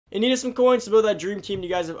and needed some coins to build that dream team you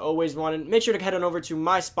guys have always wanted, make sure to head on over to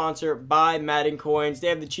my sponsor, Buy Madden Coins. They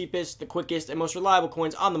have the cheapest, the quickest, and most reliable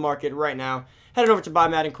coins on the market right now. Head on over to Buy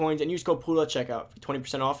Madden Coins and use code Poodle at checkout for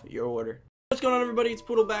 20% off your order. What's going on, everybody? It's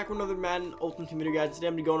Poodle back with another Madden Ultimate Team video, guys. Today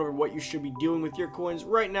I'm going to be going over what you should be doing with your coins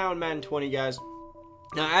right now in Madden 20, guys.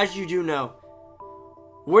 Now, as you do know,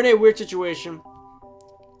 we're in a weird situation.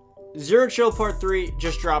 Zero Chill Part 3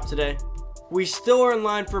 just dropped today. We still are in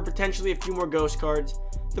line for potentially a few more ghost cards.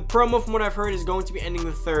 The promo, from what I've heard, is going to be ending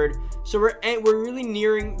the 3rd. So we're really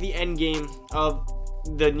nearing the end game of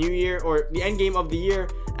the new year, or the end game of the year,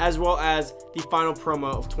 as well as the final promo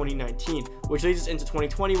of 2019, which leads us into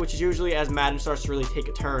 2020, which is usually as Madden starts to really take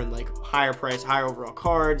a turn, like higher price, higher overall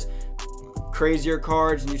cards, crazier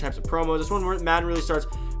cards, new types of promos. That's when Madden really starts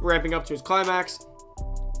ramping up to its climax,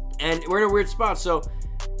 and we're in a weird spot. So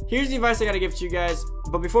here's the advice I gotta give to you guys.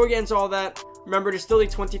 But before we get into all that, remember, there's still a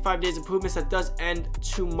 25 days improvements that does end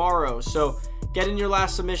tomorrow. So get in your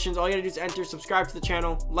last submissions. All you gotta do is enter, subscribe to the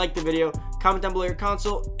channel, like the video, comment down below your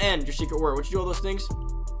console and your secret word. Once you do all those things,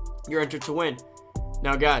 you're entered to win.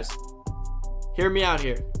 Now, guys, hear me out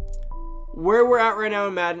here. Where we're at right now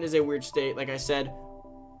in Madden is a weird state, like I said.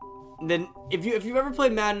 Then if you've ever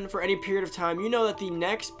played Madden for any period of time, you know that the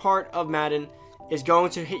next part of Madden is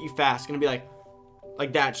going to hit you fast. It's gonna be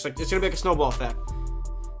like that, just like it's gonna be like a snowball effect.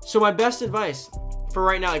 So my best advice for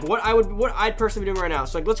right now, like what I'd personally be doing right now.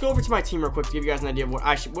 So like, let's go over to my team real quick to give you guys an idea of what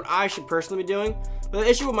I should personally be doing. But the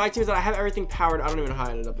issue with my team is that I have everything powered. I don't even know how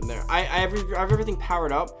I ended up in there. I have everything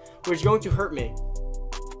powered up, which is going to hurt me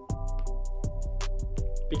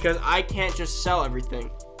because I can't just sell everything.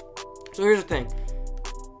 So here's the thing.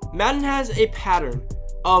 Madden has a pattern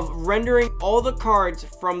of rendering all the cards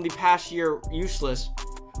from the past year useless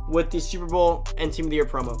with the Super Bowl and Team of the Year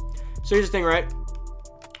promo. So here's the thing, right?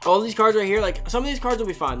 All these cards right here, like some of these cards will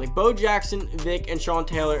be fine. Like Bo Jackson, Vic, and Sean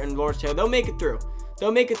Taylor, and Lawrence Taylor, they'll make it through.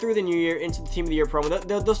 They'll make it through the new year into the Team of the Year promo.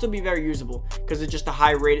 They'll still be very usable because it's just a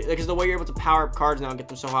high rated, because the way you're able to power up cards now and get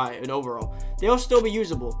them so high in overall. They'll still be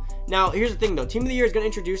usable. Now, here's the thing though. Team of the Year is going to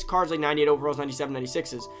introduce cards like 98 overalls, 97,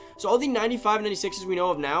 96s. So all the 95, 96s we know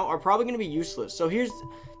of now are probably going to be useless. So here's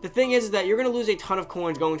the thing is that you're going to lose a ton of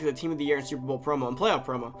coins going to the Team of the Year and Super Bowl promo and playoff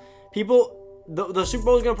promo. The Super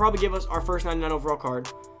Bowl is going to probably give us our first 99 overall card.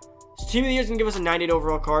 So Team of the Year is going to give us a 98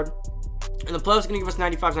 overall card, and the playoffs is going to give us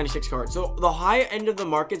 95, 96 cards. So the higher end of the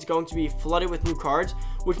market is going to be flooded with new cards,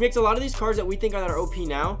 which makes a lot of these cards that we think are OP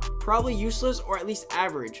now probably useless or at least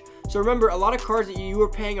average. So remember, a lot of cards that you are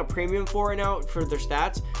paying a premium for right now for their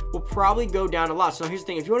stats will probably go down a lot. So here's the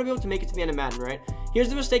thing. If you want to be able to make it to the end of Madden, right? Here's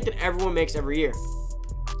the mistake that everyone makes every year.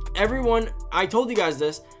 I told you guys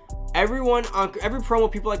this. Everyone on every promo,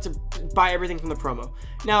 people like to buy everything from the promo.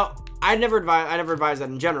 Now, I never advise that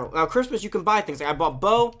in general. Now, Christmas, you can buy things. Like I bought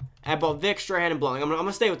Bo, I bought Vic, Strahan, and Blunt. I'm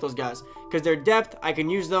gonna stay with those guys because they're depth. I can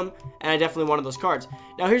use them, and I definitely wanted those cards.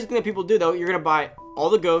 Now, here's the thing that people do though. You're gonna buy all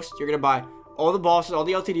the ghosts. You're gonna buy all the bosses, all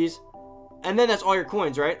the LTDs, and then that's all your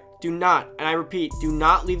coins, right? Do not, and I repeat, do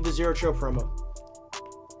not leave the Zero Chill promo.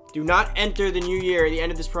 Do not enter the new year at the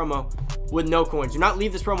end of this promo with no coins. Do not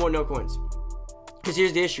leave this promo with no coins. Because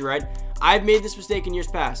here's the issue, right? I've made this mistake in years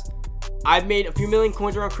past. I've made a few million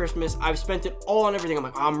coins around Christmas. I've spent it all on everything. I'm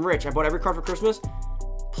like, oh, I'm rich. I bought every card for Christmas.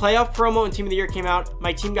 Playoff promo and Team of the Year came out.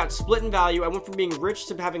 My team got split in value. I went from being rich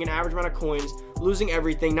to having an average amount of coins, losing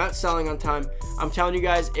everything, not selling on time. I'm telling you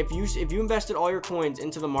guys, if you invested all your coins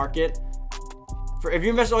into the market, if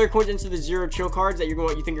you invested all your coins into the Zero Chill cards that you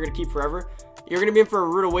think you're gonna keep forever, you're going to be in for a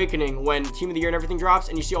rude awakening when Team of the Year and everything drops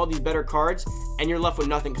and you see all these better cards and you're left with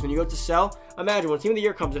nothing. Because when you go to sell, imagine when Team of the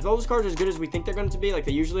Year comes, if all those cards are as good as we think they're going to be, like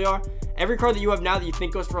they usually are, every card that you have now that you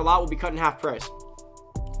think goes for a lot will be cut in half price.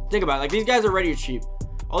 Think about it. Like, these guys are already cheap.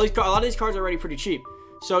 A lot of these cards are already pretty cheap.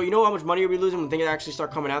 So you know how much money you'll be losing when things actually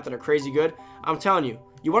start coming out that are crazy good? I'm telling you,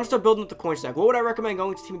 you want to start building up the coin stack. What would I recommend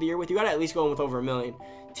going to Team of the Year with? You got to at least go in with over $1 million.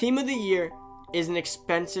 Team of the Year is an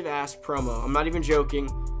expensive ass promo. I'm not even joking.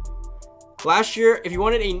 Last year, if you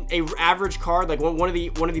wanted a average card, like one of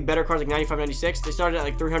the better cards, like 95, 96, they started at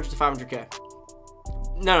like 300 to 500k.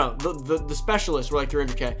 No, the specialists were like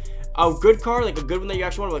 300k. A good card, like a good one that you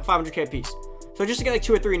actually wanted, like 500k a piece. So just to get like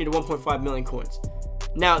 2 or 3, you needed 1.5 million coins.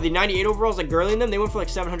 Now the 98 overalls, like Gurley and them, they went for like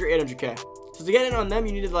 700, 800k. So to get in on them,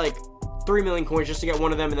 you needed like 3 million coins just to get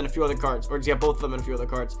one of them and then a few other cards, or to get both of them and a few other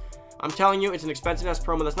cards. I'm telling you, it's an expensive ass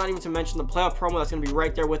promo. That's not even to mention the playoff promo that's going to be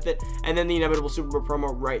right there with it, and then the inevitable Super Bowl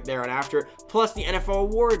promo right there and after, plus the NFL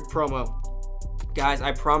award promo. Guys,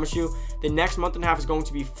 I promise you, the next month and a half is going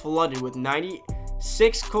to be flooded with 95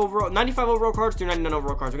 overall cards through 99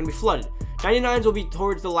 overall cards. They're going to be flooded. 99s will be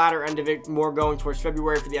towards the latter end of it, more going towards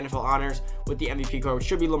February for the NFL honors with the MVP card, which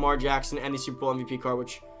should be Lamar Jackson, and the Super Bowl MVP card,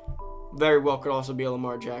 which very well could also be a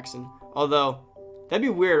Lamar Jackson. Although, that'd be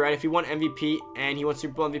weird, right? If he won MVP and he won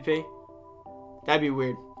Super Bowl MVP, that'd be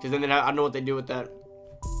weird, because then I don't know what they do with that.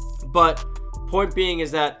 But point being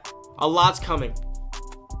is that a lot's coming,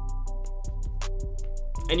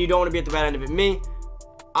 and you don't want to be at the bad end of it. Me,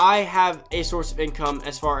 I have a source of income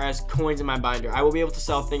as far as coins in my binder. I will be able to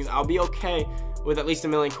sell things. I'll be okay with at least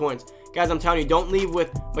 1 million coins. Guys, I'm telling you, don't leave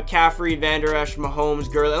with McCaffrey, Van Der Esch, Mahomes,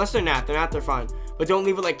 Gurley. Unless they're not. They're fine. But don't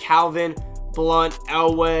leave with like Calvin, Blunt,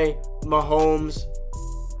 Elway, Mahomes,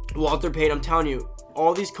 Walter Payton. I'm telling you,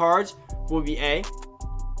 all these cards will be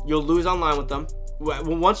you'll lose online with them.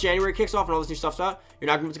 Once January kicks off and all this new stuff's out, you're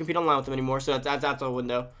not going to be able to compete online with them anymore. So that's out the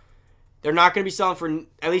window. They're not going to be selling for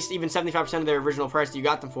at least even 75% of their original price that you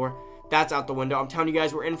got them for. That's out the window. I'm telling you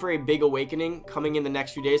guys, we're in for a big awakening coming in the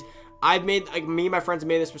next few days. Me and my friends have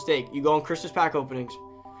made this mistake. You go on Christmas pack openings.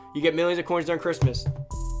 You get millions of coins during Christmas.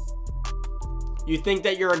 You think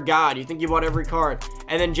that you're a god. You think you bought every card.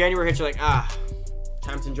 And then January hits, you're like,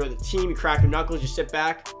 time to enjoy the team. You crack your knuckles. You sit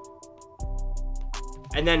back.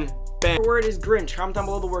 And then, bam. The word is Grinch. Comment down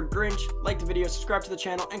below the word Grinch. Like the video. Subscribe to the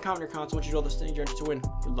channel. And comment your comments. I want you to do all this thing. You're to win.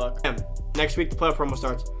 Good luck. Bam. Next week, the playoff promo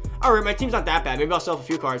starts. Alright, my team's not that bad. Maybe I'll sell a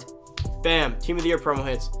few cards. Bam. Team of the year promo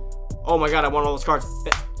hits. Oh my god, I won all those cards.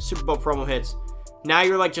 Bam. Super Bowl promo hits. Now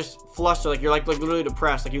you're like just flustered. Like you're like literally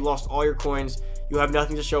depressed. Like you lost all your coins. You have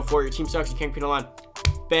nothing to show for it. Your team sucks. You can't compete online.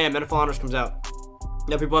 Bam. NFL Honors comes out.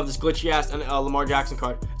 Now people have this glitchy ass Lamar Jackson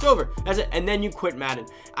card. It's over. That's it. And then you quit Madden.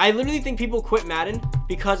 I literally think people quit Madden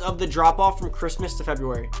because of the drop off from Christmas to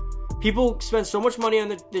February. People spend so much money on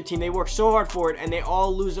the team. They work so hard for it, and they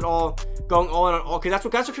all lose it all, going all in on all. Because that's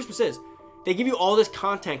what Christmas is. They give you all this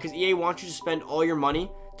content because EA wants you to spend all your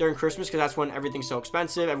money during Christmas because that's when everything's so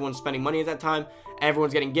expensive. Everyone's spending money at that time. And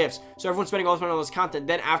everyone's getting gifts. So everyone's spending all this money on all this content.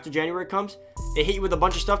 Then after January comes, they hit you with a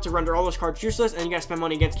bunch of stuff to render all those cards useless, and you gotta spend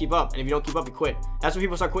money again to keep up. And if you don't keep up, you quit. That's when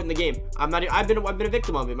people start quitting the game. I've been a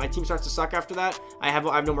victim of it. My team starts to suck after that. I have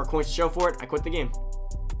no more coins to show for it. I quit the game.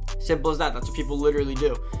 Simple as that. That's what people literally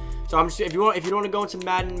do. So I'm just, if you don't want to go into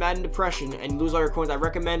Madden depression and lose all your coins, I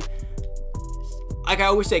recommend, like I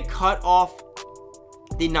always say, cut off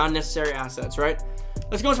the non-necessary assets, right?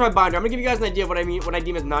 Let's go into my binder. I'm gonna give you guys an idea of what I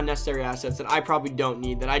deem as non-necessary assets that I probably don't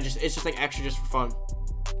need, it's just like extra just for fun.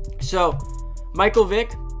 So Michael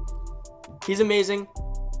Vick, he's amazing,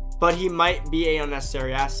 but he might be an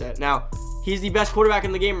unnecessary asset. Now, he's the best quarterback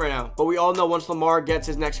in the game right now, but we all know once Lamar gets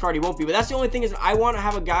his next card, he won't be. But that's the only thing, is I want to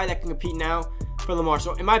have a guy that can compete now for Lamar.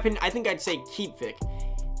 So in my opinion, I think I'd say keep Vick.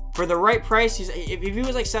 For the right price, if he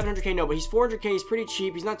was like 700K, no, but he's 400K, he's pretty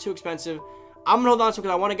cheap, he's not too expensive. I'm gonna hold on to him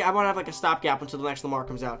because I want to have like a stopgap until the next Lamar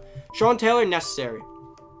comes out. Sean Taylor, necessary.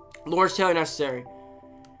 Lawrence Taylor, necessary.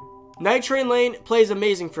 Night Train Lane plays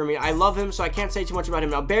amazing for me. I love him, so I can't say too much about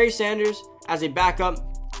him. Now, Barry Sanders as a backup,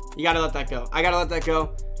 you gotta let that go. I gotta let that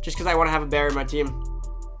go just because I want to have a Barry in my team.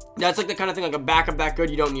 That's like the kind of thing, like a backup that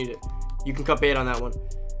good, you don't need it. You can cut bait on that one.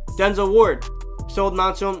 Denzel Ward, sold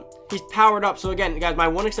on to him. He's powered up. So again, guys, my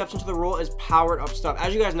one exception to the rule is powered up stuff.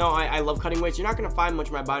 As you guys know, I love cutting weights. You're not going to find much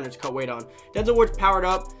in my binder to cut weight on. Denzel Ward's powered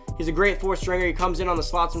up. He's a great four stringer. He comes in on the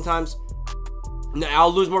slot sometimes. Now,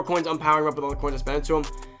 I'll lose more coins unpowering him up with all the coins I spend into him.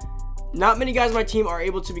 Not many guys on my team are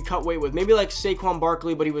able to be cut weight with. Maybe like Saquon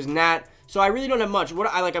Barkley, but he was not. So I really don't have much.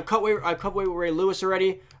 I've cut weight with Ray Lewis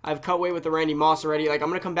already. I've cut weight with the Randy Moss already. Like, I'm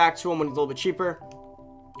going to come back to him when he's a little bit cheaper.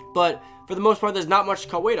 But for the most part, there's not much to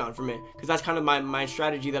cut weight on for me, because that's kind of my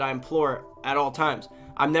strategy that I implore at all times.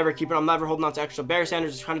 I'm never holding on to extra. Barry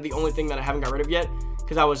Sanders is kind of the only thing that I haven't got rid of yet,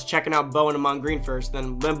 because I was checking out Bo and Amon Green first.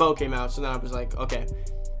 Then Bo came out, so then I was like, okay,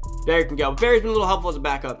 Barry can go. But Barry's been a little helpful as a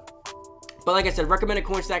backup. But like I said, recommended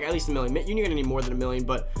coin stack at least 1 million. You're gonna need more than 1 million,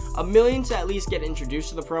 but 1 million to at least get introduced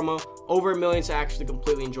to the promo. Over 1 million to actually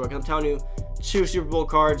completely enjoy. Because I'm telling you, 2 Super Bowl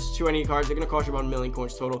cards, 2 NE cards, they're gonna cost you about 1 million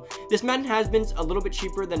coins total. This Madden has been a little bit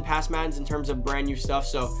cheaper than past Maddens in terms of brand new stuff,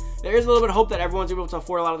 so there is a little bit of hope that everyone's able to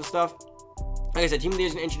afford a lot of the stuff. Like I said, Team of the Year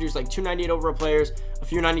is going to introduce like 298 overall players, a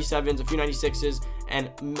few 97s, a few 96s, and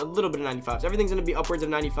a little bit of 95s. Everything's going to be upwards of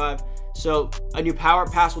 95. So a new power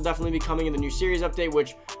pass will definitely be coming in the new series update,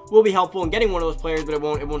 which will be helpful in getting one of those players, but it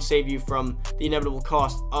won't save you from the inevitable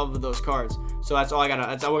cost of those cards. So that's all I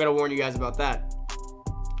gotta warn you guys about that.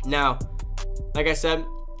 Now, like I said,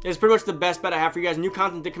 it's pretty much the best bet I have for you guys. New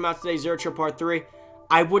content did come out today, Zero Chill Part 3.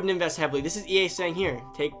 I wouldn't invest heavily. This is EA saying, here,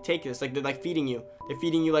 take this. Like, they're like feeding you. They're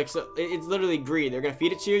feeding you, like, so it's literally greed. They're gonna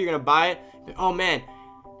feed it to you. You're gonna buy it. Oh man,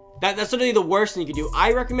 that's literally the worst thing you can do.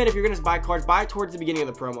 I recommend if you're gonna buy cards, buy it towards the beginning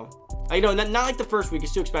of the promo. Like, you know, not like the first week.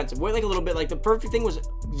 It's too expensive. Wait like a little bit. Like, the perfect thing was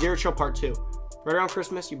Zero Chill Part 2. Right around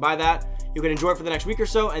Christmas, you buy that. You can enjoy it for the next week or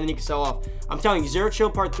so, and then you can sell off. I'm telling you, Zero Chill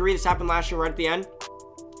Part 3, this happened last year right at the end.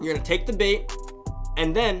 You're going to take the bait,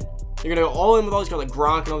 and then you're going to go all in with all these cards, like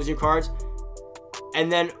Gronk and all these new cards.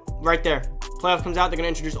 And then, right there, playoff comes out, they're going to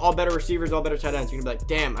introduce all better receivers, all better tight ends. You're going to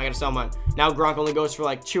be like, damn, I got to sell mine. Now Gronk only goes for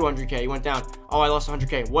like 200K. He went down. Oh, I lost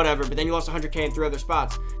 100K. Whatever. But then you lost 100K in 3 other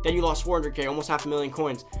spots. Then you lost 400K, almost 500,000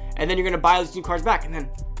 coins. And then you're going to buy these new cards back. And then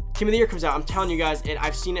Team of the Year comes out. I'm telling you guys,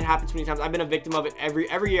 I've seen it happen too many times. I've been a victim of it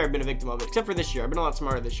every year. I've been a victim of it, except for this year. I've been a lot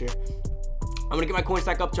smarter this year. I'm gonna get my coin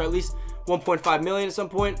stack up to at least 1.5 million at some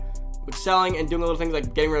point with selling and doing little things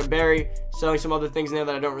like getting rid of Barry, selling some other things in there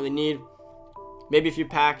that I don't really need. Maybe a few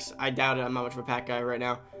packs. I doubt it. I'm not much of a pack guy right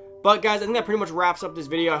now. But guys, I think that pretty much wraps up this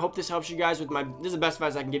video. I hope this helps you guys with this is the best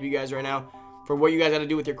advice I can give you guys right now for what you guys got to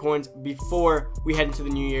do with your coins before we head into the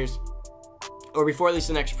New Year's, or before at least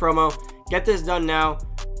the next promo. Get this done now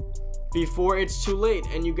before it's too late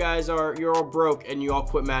and you're all broke and you all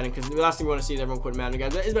quit Madden, because the last thing we want to see is everyone quit Madden.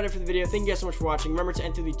 Guys, that is about it for the video. Thank you guys so much for watching. Remember to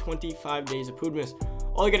enter the 25 days of Poodle.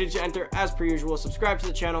 All you gotta do to enter, as per usual, subscribe to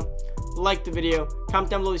the channel, like the video,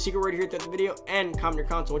 comment down below the secret word here at the video, and comment your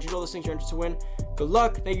console. Once you know those things you're interested to win. Good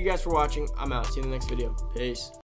luck. Thank you guys for watching. I'm out. See you in the next video. Peace.